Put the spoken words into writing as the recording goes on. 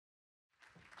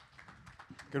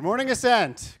Good morning,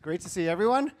 Ascent. Great to see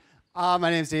everyone. My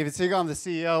name is David Siegel. I'm the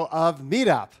CEO of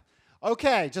Meetup.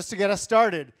 Okay, just to get us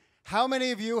started, how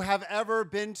many of you have ever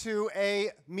been to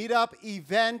a Meetup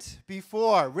event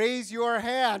before? Raise your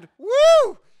hand.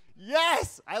 Woo!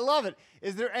 Yes, I love it.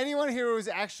 Is there anyone here who's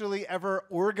actually ever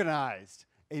organized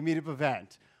a Meetup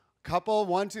event? Couple,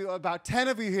 one, two, about 10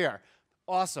 of you here.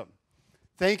 Awesome.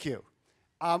 Thank you.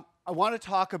 I want to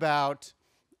talk about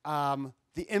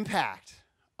the impact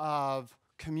of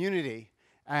community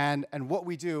and what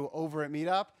we do over at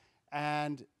Meetup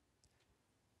and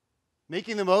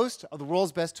making the most of the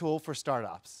world's best tool for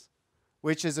startups,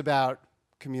 which is about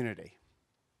community.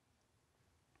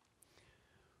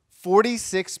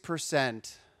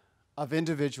 46% of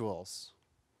individuals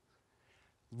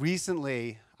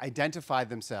recently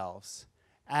identified themselves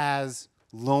as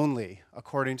lonely,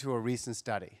 according to a recent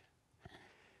study.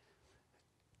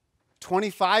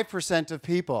 25% of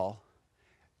people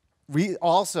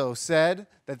also said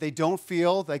that they don't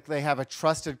feel like they have a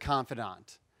trusted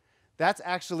confidant. That's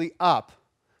actually up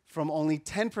from only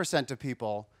 10% of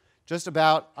people just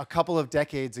about a couple of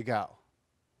decades ago.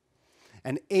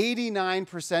 And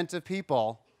 89% of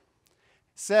people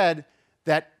said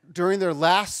that during their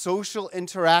last social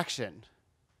interaction,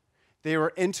 they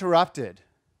were interrupted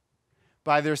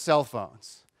by their cell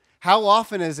phones. How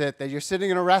often is it that you're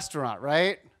sitting in a restaurant,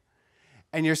 right?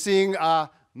 And you're seeing a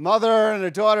mother and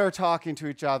a daughter talking to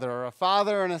each other, or a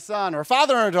father and a son, or a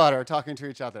father and a daughter talking to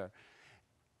each other,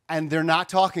 and they're not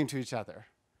talking to each other.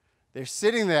 They're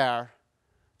sitting there,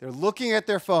 they're looking at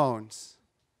their phones,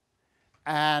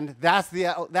 and that's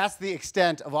the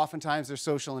extent of oftentimes their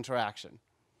social interaction.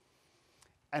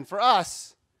 And for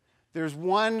us, there's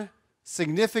one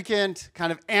significant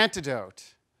kind of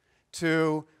antidote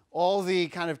to all the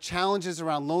kind of challenges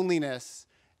around loneliness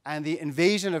and the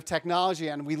invasion of technology,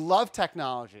 and we love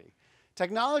technology.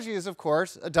 Technology is, of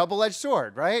course, a double-edged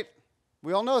sword, right?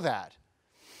 We all know that.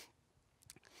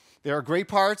 There are great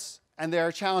parts, and there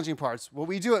are challenging parts. What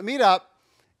we do at Meetup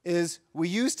is we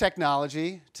use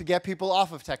technology to get people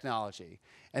off of technology.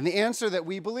 And the answer that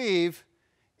we believe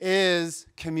is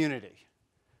community.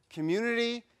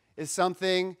 Community is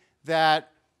something that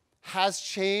has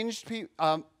changed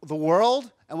the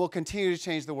world and will continue to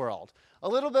change the world. A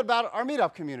little bit about our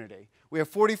Meetup community. We have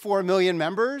 44 million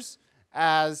members,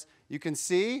 as you can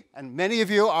see, and many of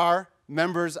you are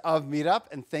members of Meetup,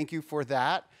 and thank you for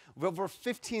that. We have over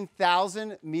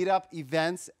 15,000 Meetup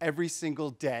events every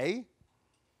single day.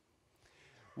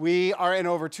 We are in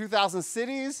over 2,000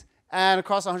 cities and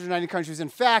across 190 countries. In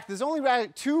fact, there's only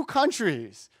about 2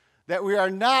 countries that we are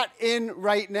not in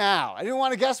right now. I didn't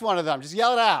want to guess one of them. Just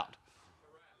yell it out.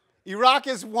 Iraq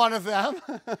is one of them,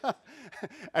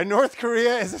 and North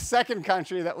Korea is a second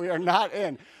country that we are not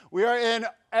in. We are in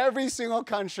every single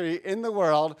country in the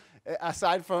world,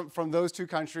 aside from those 2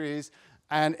 countries,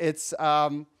 and it's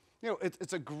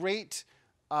it's a great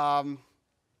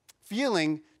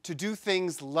feeling to do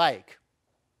things like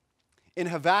in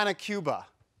Havana, Cuba,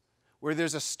 where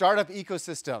there's a startup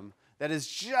ecosystem that is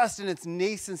just in its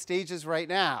nascent stages right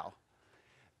now.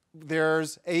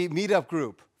 There's a Meetup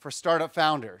group for startup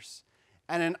founders.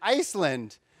 And in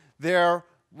Iceland, there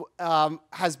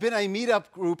has been a Meetup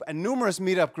group and numerous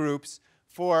Meetup groups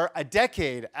for a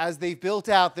decade as they've built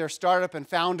out their startup and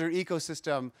founder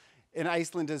ecosystem in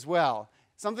Iceland as well.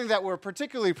 Something that we're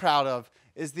particularly proud of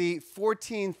is the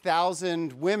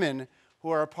 14,000 women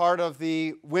who are a part of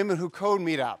the Women Who Code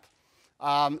Meetup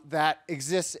that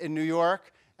exists in New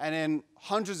York and in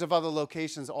hundreds of other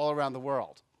locations all around the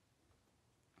world.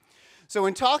 So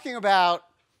in talking about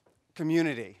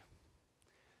community,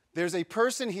 there's a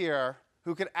person here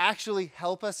who could actually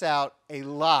help us out a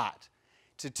lot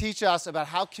to teach us about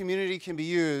how community can be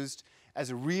used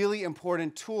as a really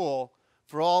important tool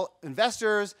for all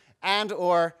investors and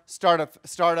or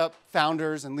startup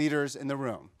founders and leaders in the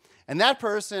room. And that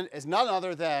person is none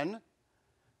other than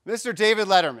Mr. David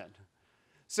Letterman.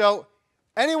 So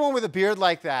anyone with a beard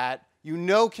like that, you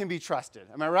know can be trusted.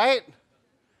 Am I right?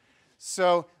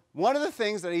 So one of the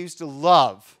things that I used to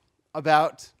love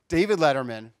about David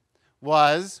Letterman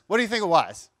was, what do you think it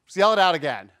was? Just yell it out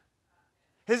again.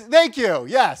 Thank you.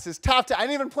 Yes, his top 10. I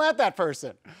didn't even plant that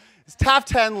person. His top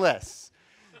 10 lists.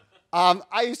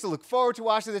 I used to look forward to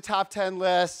watching the top 10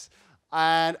 lists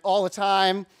and all the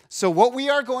time. So what we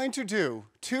are going to do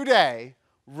today,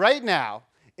 right now,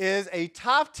 is a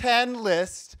top 10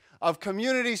 list of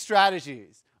community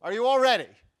strategies. Are you all ready?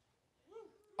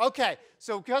 Okay,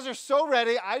 so because you're so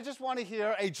ready, I just want to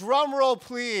hear a drum roll,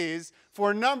 please,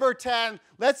 for number 10.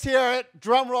 Let's hear it.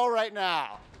 Drum roll right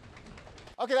now.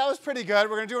 Okay, that was pretty good.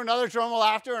 We're going to do another drum roll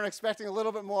after and expecting a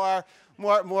little bit more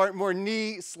more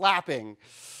knee slapping.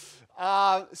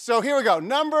 So here we go.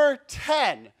 Number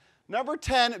 10. Number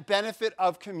 10 benefit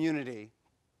of community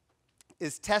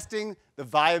is testing the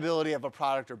viability of a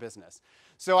product or business.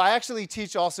 So I actually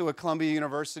teach also at Columbia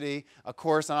University a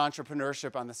course on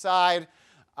entrepreneurship on the side.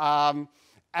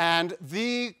 And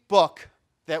the book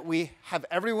that we have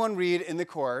everyone read in the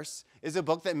course is a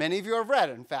book that many of you have read.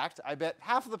 In fact, I bet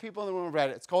half of the people in the room have read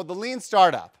it. It's called The Lean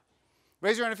Startup.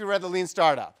 Raise your hand if you read The Lean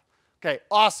Startup. Okay,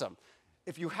 awesome.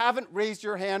 If you haven't raised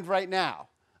your hand right now,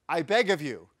 I beg of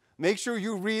you, make sure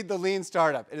you read The Lean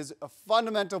Startup. It is a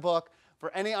fundamental book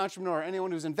for any entrepreneur,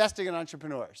 anyone who's investing in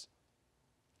entrepreneurs.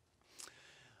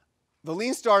 The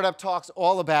Lean Startup talks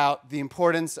all about the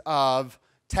importance of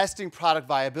testing product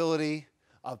viability,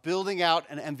 of building out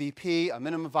an MVP, a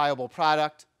minimum viable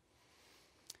product.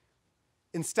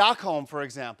 In Stockholm, for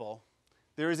example,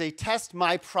 there is a Test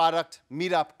My Product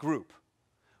Meetup group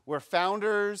where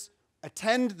founders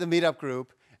attend the Meetup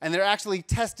group and they're actually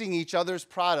testing each other's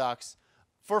products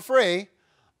for free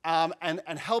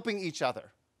and helping each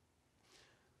other.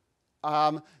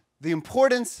 The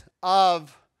importance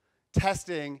of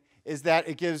testing is that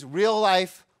it gives real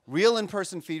life, real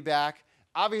in-person feedback.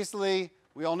 Obviously,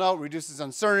 we all know it reduces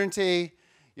uncertainty.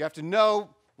 You have to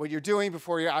know what you're doing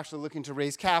before you're actually looking to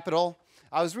raise capital.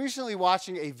 I was recently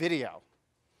watching a video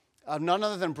of none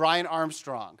other than Brian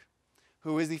Armstrong,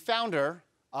 who is the founder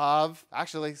of,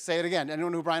 actually, say it again.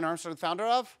 Anyone who Brian Armstrong is the founder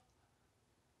of?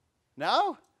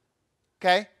 No?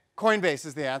 Okay, Coinbase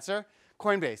is the answer.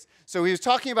 Coinbase. So he was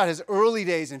talking about his early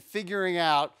days in figuring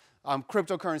out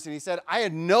cryptocurrency, and he said, I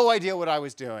had no idea what I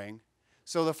was doing.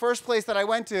 So the first place that I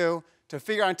went to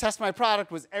figure out and test my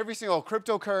product was every single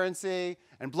cryptocurrency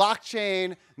and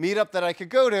blockchain meetup that I could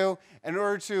go to in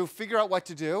order to figure out what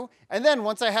to do. And then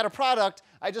once I had a product,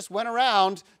 I just went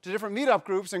around to different meetup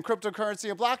groups in cryptocurrency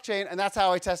and blockchain, and that's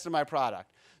how I tested my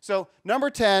product. So number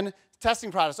 10, testing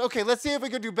products. Okay, let's see if we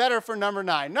could do better for number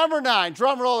 9. Number 9,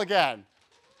 drum roll again.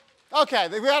 Okay,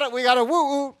 we got a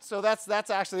woo-woo, so that's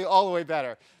actually all the way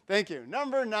better. Thank you.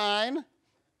 Number 9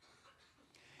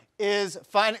 is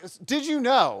finding, did you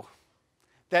know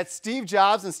that Steve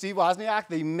Jobs and Steve Wozniak,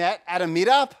 they met at a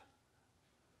meetup?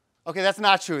 Okay, that's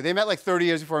not true. They met like 30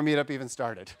 years before Meetup even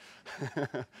started.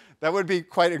 That would be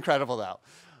quite incredible, though.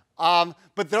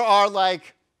 But there are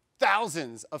like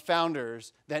thousands of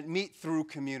founders that meet through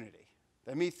community.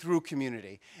 And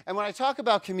when I talk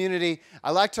about community,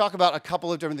 I like to talk about a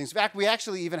couple of different things. In fact, we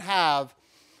actually even have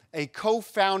a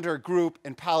co-founder group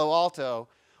in Palo Alto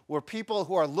where people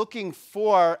who are looking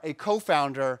for a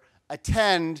co-founder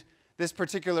attend this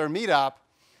particular meetup,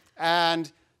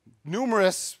 and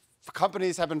numerous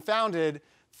companies have been founded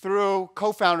through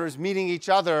co-founders meeting each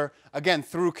other, again,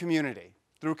 through community.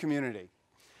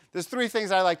 There's 3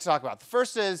 things I like to talk about. The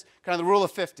first is kind of the rule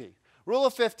of 50. Rule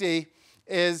of 50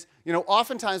 is,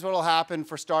 oftentimes what will happen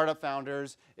for startup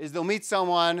founders is they'll meet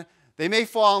someone, they may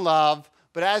fall in love,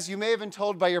 but as you may have been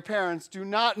told by your parents, do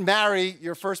not marry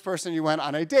your first person you went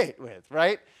on a date with,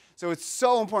 right? So it's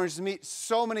so important to meet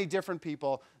so many different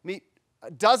people, meet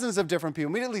dozens of different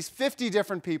people, meet at least 50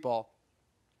 different people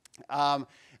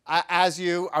as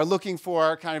you are looking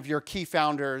for kind of your key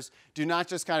founders. Do not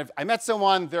just kind of, I met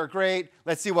someone, they're great,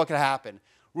 let's see what could happen.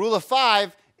 Rule of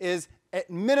 5 is at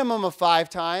minimum of 5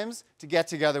 times to get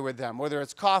together with them, whether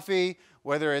it's coffee,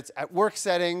 whether it's at work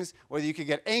settings, whether you could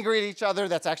get angry at each other.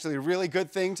 That's actually a really good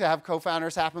thing to have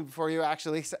co-founders happen before you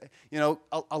actually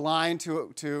align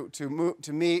to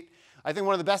meet. I think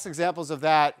one of the best examples of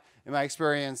that in my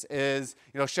experience is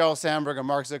Sheryl Sandberg and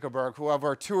Mark Zuckerberg, who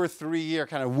over a 2 or 3 year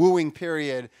kind of wooing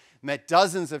period met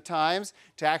dozens of times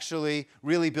to actually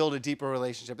really build a deeper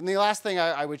relationship. And the last thing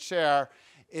I would share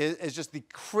is just the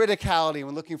criticality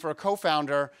when looking for a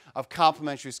co-founder of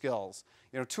complementary skills.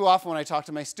 Too often when I talk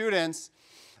to my students,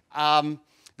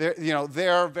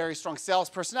 they're very strong sales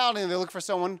personality and they look for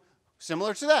someone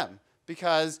similar to them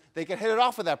because they can hit it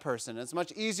off with that person. It's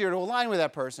much easier to align with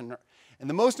that person. And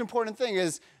the most important thing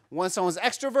is when someone's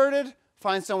extroverted,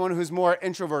 find someone who's more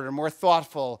introverted, more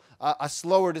thoughtful, a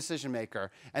slower decision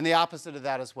maker, and the opposite of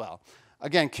that as well.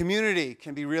 Again, community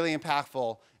can be really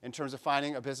impactful in terms of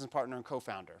finding a business partner and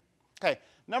co-founder. Okay,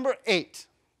 number 8,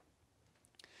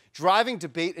 driving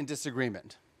debate and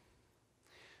disagreement.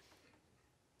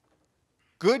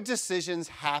 Good decisions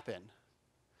happen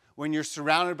when you're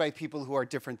surrounded by people who are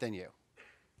different than you.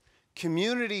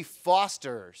 Community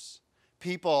fosters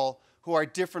people who are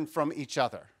different from each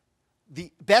other.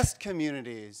 The best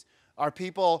communities are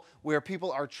people where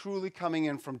people are truly coming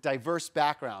in from diverse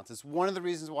backgrounds. It's one of the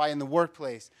reasons why in the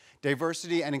workplace,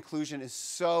 diversity and inclusion is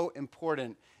so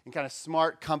important in kind of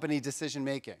smart company decision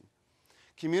making.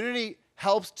 Community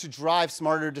helps to drive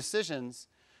smarter decisions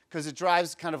because it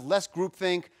drives kind of less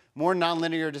groupthink, more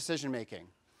nonlinear decision making.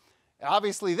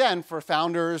 Obviously then, for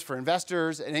founders, for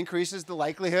investors, it increases the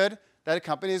likelihood that a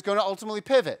company is going to ultimately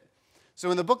pivot.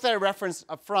 So in the book that I referenced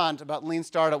up front about lean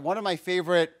startup, one of my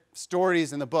favorite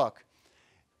stories in the book,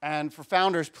 and for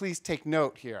founders, please take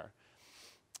note here,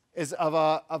 is of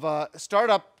a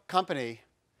startup company,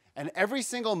 and every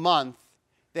single month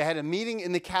they had a meeting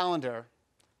in the calendar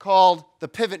called the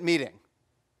pivot meeting.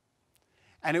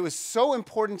 And it was so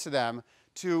important to them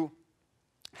to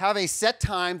have a set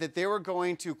time that they were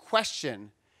going to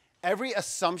question every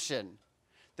assumption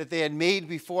that they had made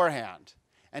beforehand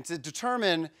and to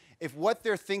determine if what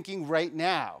they're thinking right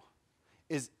now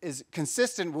is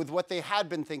consistent with what they had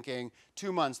been thinking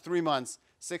 2 months, 3 months,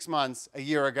 6 months, a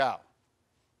year ago.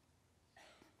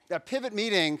 That pivot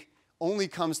meeting only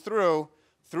comes through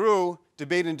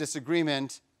debate and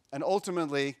disagreement, and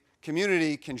ultimately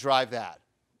community can drive that.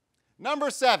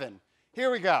 Number 7, here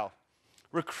we go,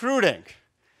 recruiting.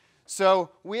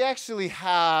 So we actually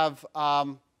have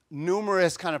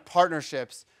numerous kind of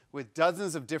partnerships with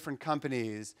dozens of different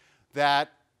companies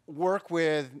that work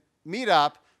with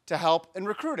Meetup to help in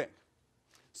recruiting.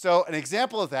 So an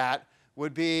example of that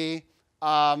would be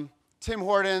Tim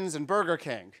Hortons and Burger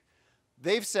King.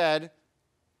 They've said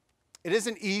it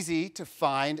isn't easy to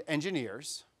find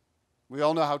engineers. We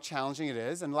all know how challenging it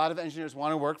is, and a lot of engineers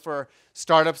want to work for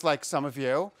startups like some of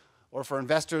you or for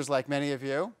investors like many of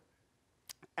you.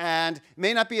 And it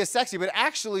may not be as sexy, but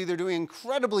actually they're doing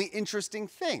incredibly interesting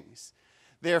things.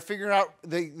 They're figuring out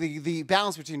the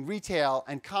balance between retail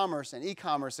and commerce and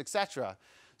e-commerce, et cetera.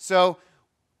 So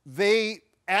they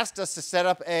asked us to set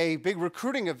up a big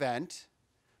recruiting event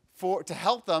to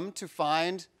help them to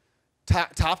find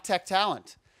top tech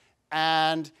talent.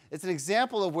 And it's an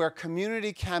example of where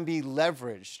community can be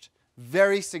leveraged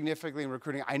very significantly in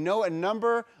recruiting. I know a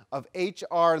number of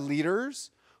HR leaders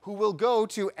who will go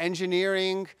to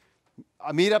engineering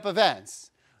Meetup events.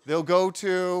 They'll go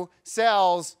to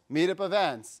sales Meetup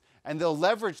events, and they'll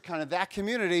leverage kind of that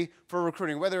community for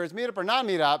recruiting. Whether it's Meetup or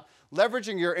non-Meetup,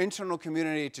 leveraging your internal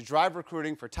community to drive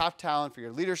recruiting for top talent for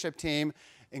your leadership team,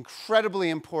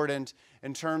 incredibly important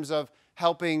in terms of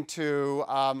helping to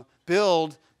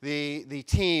build the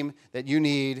team that you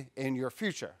need in your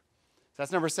future. So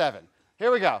that's number 7.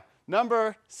 Here we go.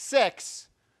 Number 6,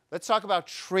 let's talk about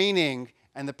training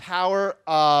and the power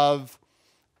of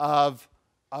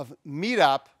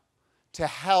Meetup to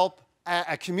help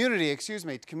community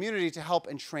to help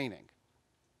in training.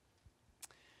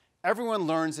 Everyone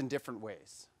learns in different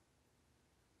ways.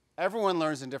 Everyone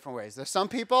learns in different ways. There's some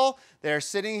people that are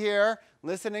sitting here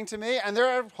listening to me, and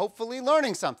they're hopefully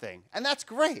learning something, and that's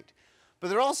great. But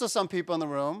there are also some people in the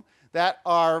room that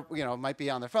are, might be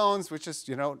on their phones, which is,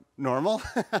 normal.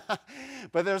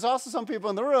 But there's also some people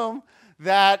in the room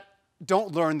that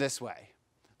don't learn this way.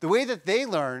 The way that they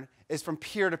learn is from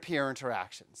peer-to-peer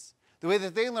interactions. The way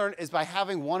that they learn is by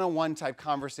having one-on-one type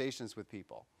conversations with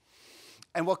people.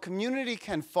 And what community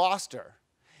can foster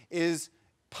is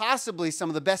possibly some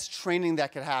of the best training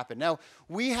that could happen. Now,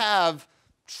 we have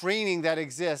training that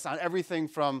exists on everything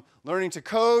from learning to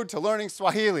code to learning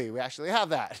Swahili. We actually have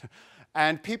that.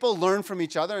 And people learn from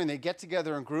each other, and they get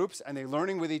together in groups, and they're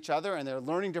learning with each other, and they're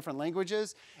learning different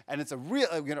languages, and it's a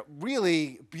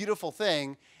really beautiful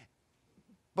thing.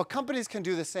 But companies can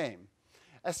do the same,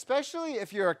 especially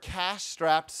if you're a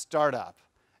cash-strapped startup.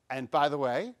 And by the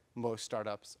way, most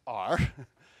startups are.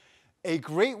 A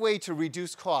great way to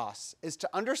reduce costs is to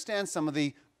understand some of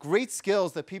the great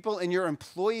skills that people in your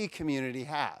employee community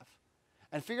have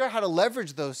and figure out how to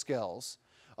leverage those skills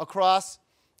across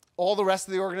all the rest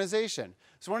of the organization.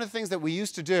 So one of the things that we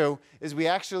used to do is we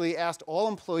actually asked all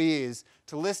employees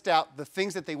to list out the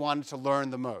things that they wanted to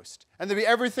learn the most. And there'd be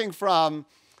everything from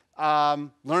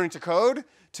learning to code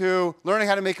to learning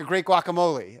how to make a great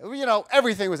guacamole.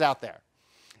 Everything was out there.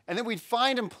 And then we'd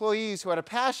find employees who had a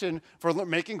passion for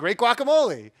making great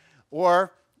guacamole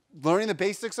or learning the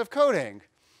basics of coding.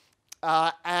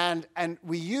 And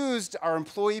we used our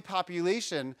employee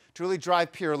population to really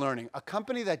drive peer learning. A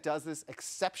company that does this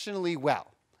exceptionally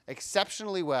well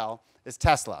is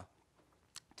Tesla.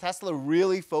 Tesla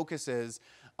really focuses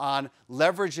on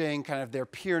leveraging kind of their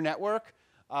peer network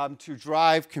to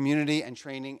drive community and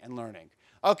training and learning.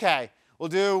 Okay, we'll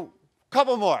do a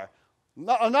couple more.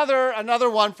 Another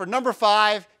one for number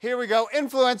 5. Here we go,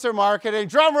 influencer marketing.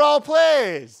 Drum roll,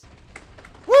 please.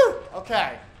 Woo!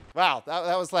 Okay. Wow,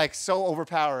 that was like so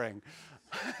overpowering.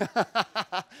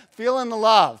 Feeling the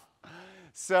love.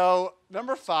 So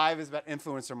number 5 is about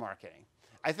influencer marketing.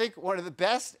 I think one of the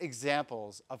best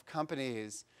examples of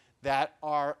companies that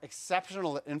are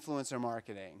exceptional at influencer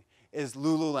marketing is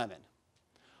Lululemon.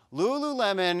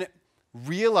 Lululemon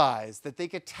realized that they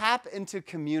could tap into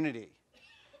community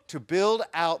to build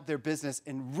out their business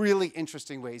in really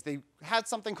interesting ways. They had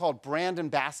something called brand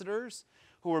ambassadors,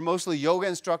 who were mostly yoga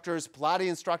instructors, Pilates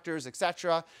instructors,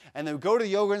 etc. And they would go to the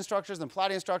yoga instructors and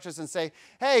Pilates instructors and say,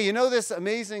 hey, you know this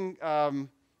amazing, I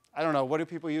don't know, what do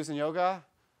people use in yoga?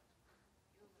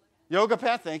 Yoga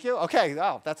pants, thank you. Okay,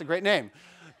 oh, that's a great name.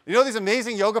 You know these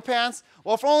amazing yoga pants?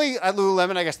 Well, for only at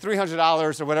Lululemon, I guess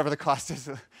 $300 or whatever the cost is,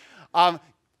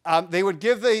 they would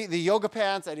give the yoga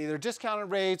pants at either discounted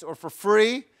rates or for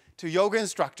free to yoga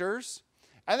instructors.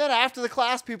 And then after the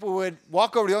class, people would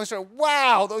walk over to the yoga instructor,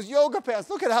 wow, those yoga pants,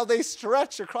 look at how they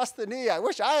stretch across the knee. I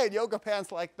wish I had yoga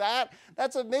pants like that.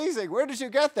 That's amazing. Where did you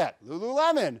get that?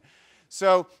 Lululemon.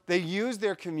 So they used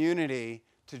their community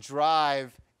to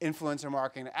drive influencer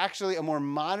marketing. Actually, a more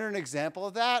modern example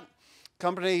of that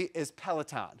company is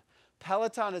Peloton.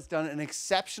 Peloton has done an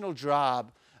exceptional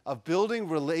job of building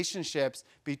relationships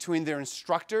between their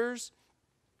instructors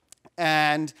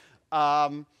and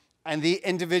the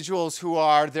individuals who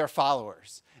are their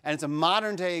followers. And it's a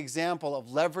modern day example of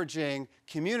leveraging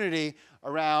community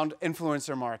around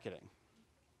influencer marketing.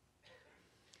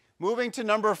 Moving to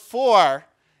number 4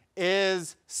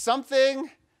 is something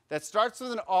that starts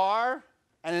with an R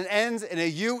and it ends in a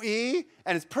UE,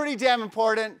 and it's pretty damn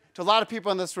important to a lot of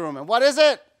people in this room. And what is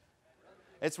it?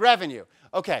 It's revenue.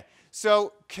 Okay,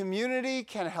 so community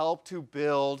can help to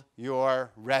build your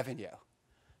revenue.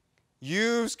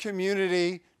 Use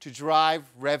community to drive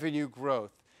revenue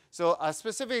growth. So a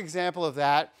specific example of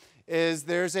that is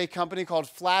there's a company called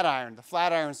Flatiron, the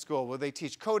Flatiron School, where they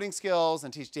teach coding skills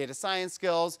and teach data science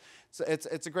skills. So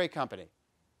it's a great company.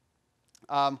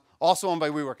 Also owned by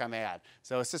WeWork, I may add,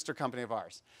 so a sister company of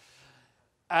ours.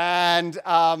 And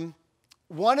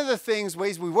one of the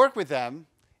ways we work with them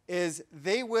is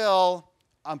they will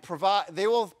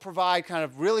provide kind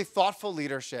of really thoughtful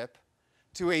leadership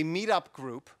to a Meetup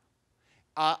group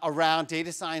around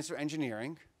data science or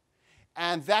engineering.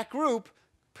 And that group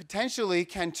potentially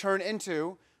can turn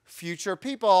into future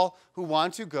people who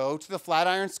want to go to the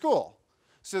Flatiron School.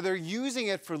 So they're using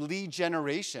it for lead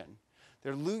generation.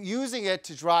 They're using it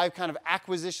to drive kind of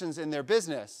acquisitions in their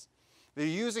business. They're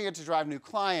using it to drive new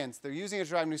clients. They're using it to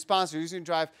drive new sponsors. They're using it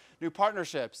to drive new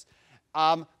partnerships.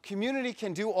 Community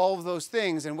can do all of those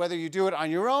things. And whether you do it on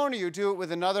your own or you do it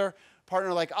with another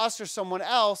partner like us or someone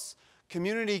else,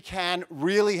 community can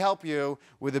really help you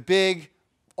with a big,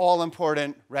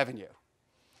 all-important revenue.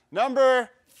 Number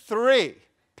 3,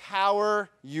 power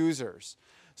users.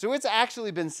 So it's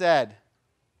actually been said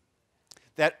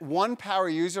that one power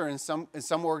user in some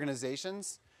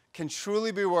organizations can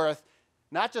truly be worth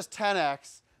not just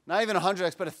 10x, not even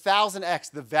 100x, but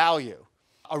 1,000x the value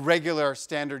a regular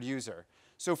standard user.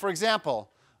 So for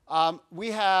example,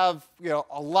 we have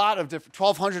a lot of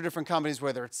 1,200 different companies,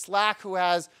 whether it's Slack, who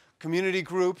has community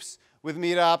groups with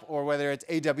Meetup, or whether it's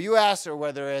AWS, or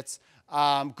whether it's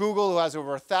Google, who has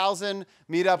over 1,000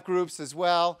 Meetup groups as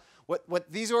well.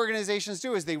 What these organizations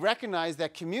do is they recognize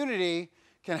that community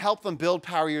can help them build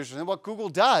power users. And what Google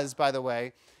does, by the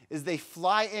way, is they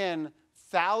fly in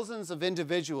thousands of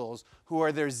individuals who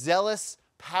are their zealous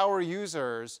power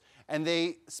users, and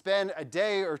they spend a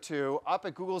day or two up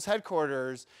at Google's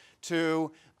headquarters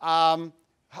to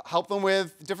help them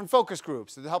with different focus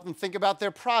groups, to help them think about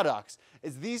their products.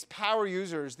 It's these power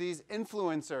users, these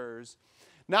influencers,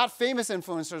 not famous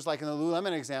influencers like in the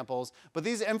Lululemon examples, but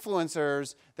these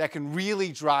influencers that can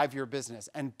really drive your business.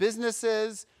 And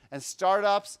businesses and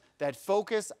startups that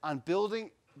focus on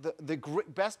building the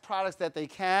best products that they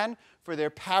can for their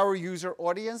power user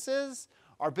audiences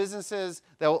are businesses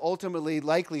that will ultimately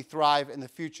likely thrive in the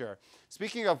future.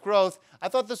 Speaking of growth, I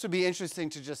thought this would be interesting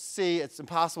to just see. It's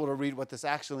impossible to read what this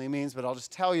actually means, but I'll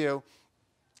just tell you.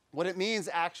 What it means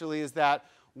actually is that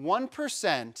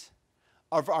 1%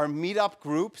 of our Meetup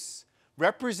groups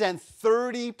represent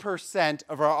 30%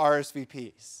 of our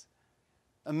RSVPs.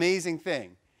 Amazing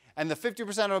thing. And the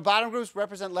 50% of our bottom groups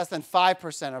represent less than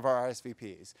 5% of our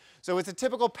RSVPs. So it's a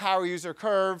typical power user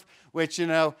curve, which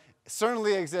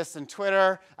certainly exists in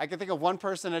Twitter. I can think of one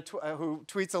person who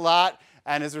tweets a lot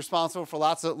and is responsible for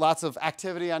lots of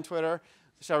activity on Twitter.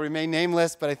 Shall remain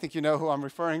nameless, but I think you know who I'm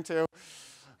referring to.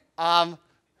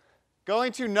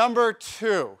 Going to number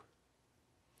 2.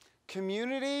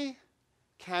 Community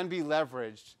can be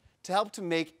leveraged to help to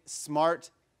make smart,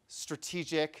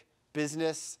 strategic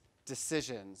business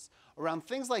decisions around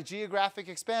things like geographic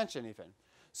expansion even.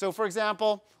 So for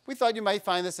example, we thought you might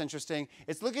find this interesting.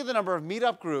 It's looking at the number of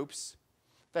Meetup groups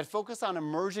that focus on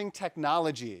emerging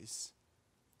technologies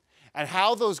and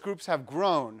how those groups have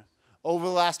grown over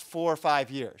the last 4 or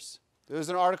 5 years. There was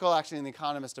an article actually in The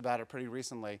Economist about it pretty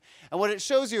recently. And what it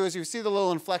shows you is you see the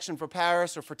little inflection for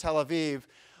Paris or for Tel Aviv.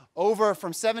 Over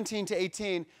from 17 to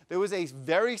 18, there was a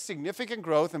very significant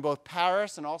growth in both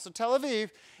Paris and also Tel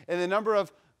Aviv in the number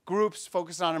of groups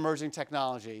focused on emerging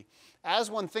technology. As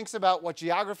one thinks about what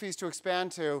geographies to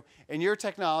expand to in your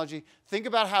technology, think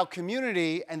about how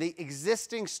community and the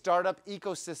existing startup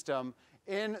ecosystem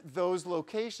in those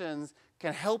locations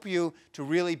can help you to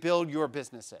really build your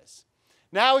businesses.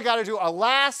 Now we got to do a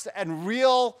last and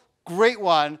real great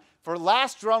one for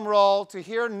last drum roll to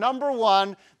hear number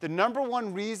one, the number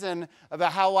one reason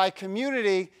about how why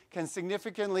community can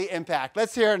significantly impact.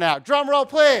 Let's hear it now. Drum roll,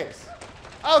 please.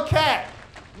 Okay.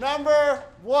 Number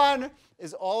one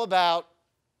is all about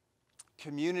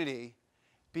community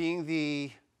being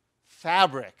the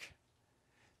fabric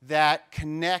that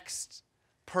connects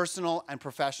personal and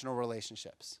professional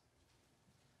relationships.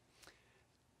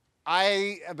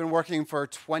 I have been working for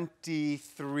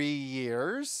 23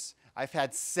 years. I've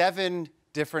had 7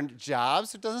 different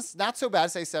jobs. It's not so bad to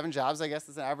say 7 jobs. I guess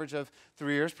it's an average of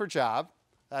 3 years per job.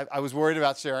 I was worried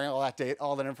about sharing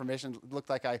all that information. It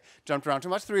looked like I jumped around too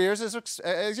much. 3 years is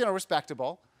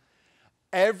respectable.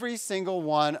 Every single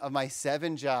one of my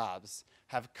 7 jobs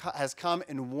has come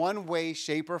in one way,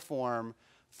 shape, or form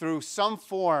through some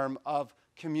form of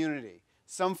community,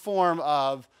 some form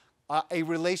of a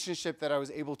relationship that I was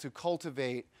able to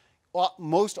cultivate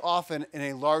most often in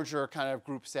a larger kind of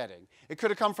group setting. It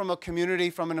could have come from a community,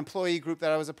 from an employee group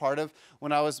that I was a part of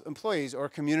when I was employees, or a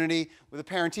community with a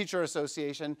parent-teacher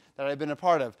association that I've been a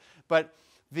part of. But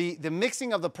the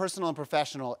mixing of the personal and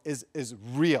professional is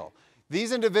real.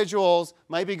 These individuals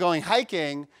might be going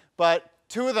hiking, but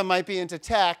 2 of them might be into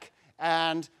tech,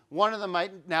 and 1 of them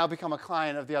might now become a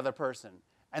client of the other person.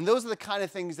 And those are the kind of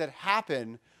things that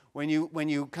happen when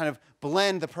you kind of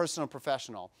blend the personal and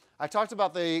professional. I talked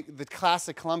about the class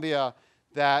at Columbia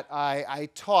that I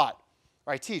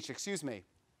teach, excuse me.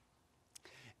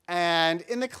 And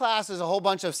in the class, there's a whole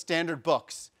bunch of standard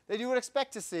books that you would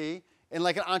expect to see in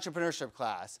like an entrepreneurship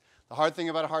class. The Hard Thing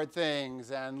About Hard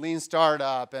Things, and Lean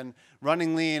Startup, and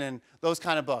Running Lean, and those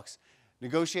kind of books.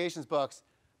 Negotiations books.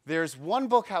 There's one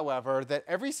book, however, that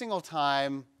every single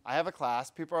time I have a class,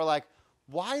 people are like,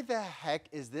 why the heck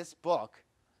is this book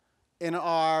in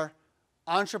our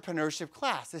entrepreneurship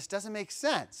class? This doesn't make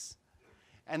sense.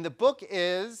 And the book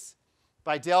is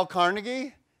by Dale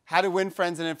Carnegie, How to Win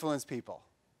Friends and Influence People.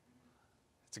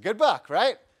 It's a good book,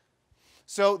 right?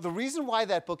 So the reason why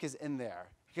that book is in there,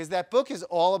 because that book is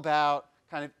all about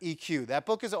kind of EQ. That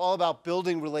book is all about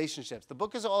building relationships. The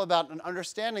book is all about an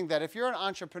understanding that if you're an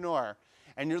entrepreneur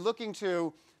and you're looking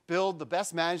to build the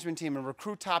best management team and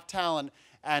recruit top talent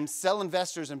and sell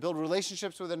investors and build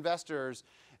relationships with investors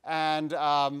and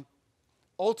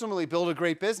ultimately build a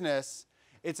great business,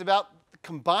 it's about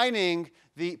combining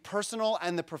the personal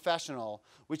and the professional,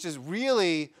 which is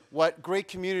really what great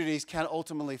communities can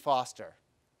ultimately foster.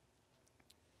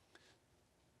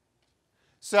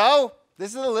 So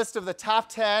this is a list of the top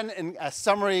 10 in a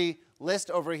summary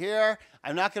list over here.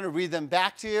 I'm not going to read them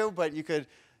back to you, but you could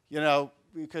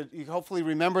hopefully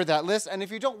remember that list. And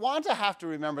if you don't want to have to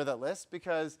remember that list,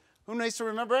 because who needs to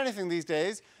remember anything these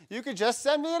days, you could just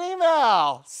send me an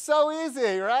email. So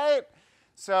easy, right?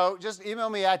 So just email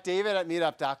me at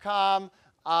david@meetup.com.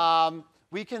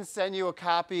 We can send you a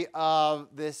copy of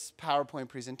this PowerPoint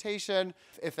presentation.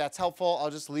 If that's helpful, I'll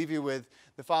just leave you with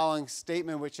the following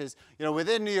statement, which is,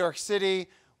 within New York City,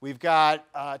 we've got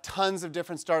tons of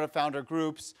different startup founder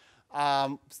groups.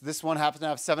 This one happens to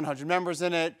have 700 members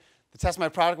in it. The Test My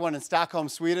Product one in Stockholm,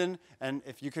 Sweden. And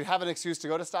if you could have an excuse to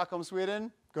go to Stockholm,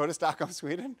 Sweden, go to Stockholm,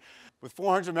 Sweden, with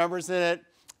 400 members in it.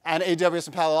 And AWS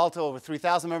in Palo Alto, over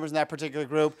 3,000 members in that particular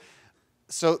group.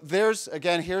 So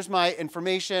here's my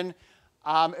information.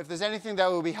 If there's anything that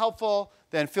will be helpful,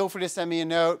 then feel free to send me a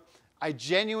note. I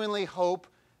genuinely hope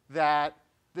that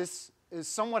this is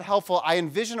somewhat helpful. I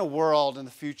envision a world in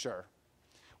the future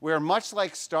where, much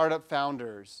like startup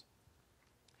founders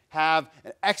have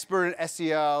an expert in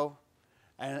SEO,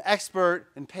 and an expert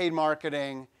in paid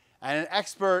marketing, and an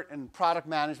expert in product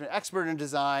management, expert in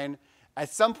design,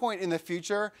 at some point in the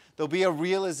future, there'll be a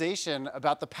realization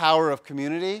about the power of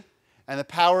community and the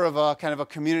power of a kind of a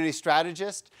community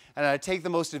strategist, and I take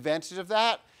the most advantage of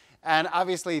that. And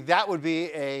obviously, that would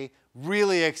be a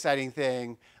really exciting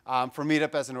thing for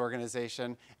Meetup as an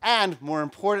organization, and more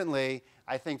importantly,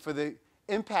 I think for the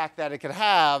impact that it could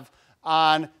have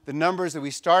on the numbers that we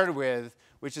started with,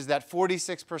 which is that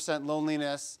 46%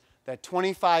 loneliness, that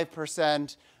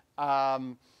 25%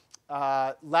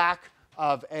 lack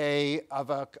of a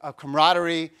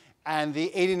camaraderie, and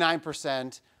the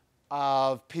 89%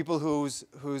 of people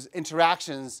whose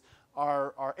interactions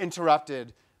are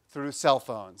interrupted through cell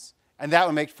phones. And that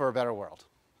would make for a better world.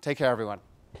 Take care, everyone.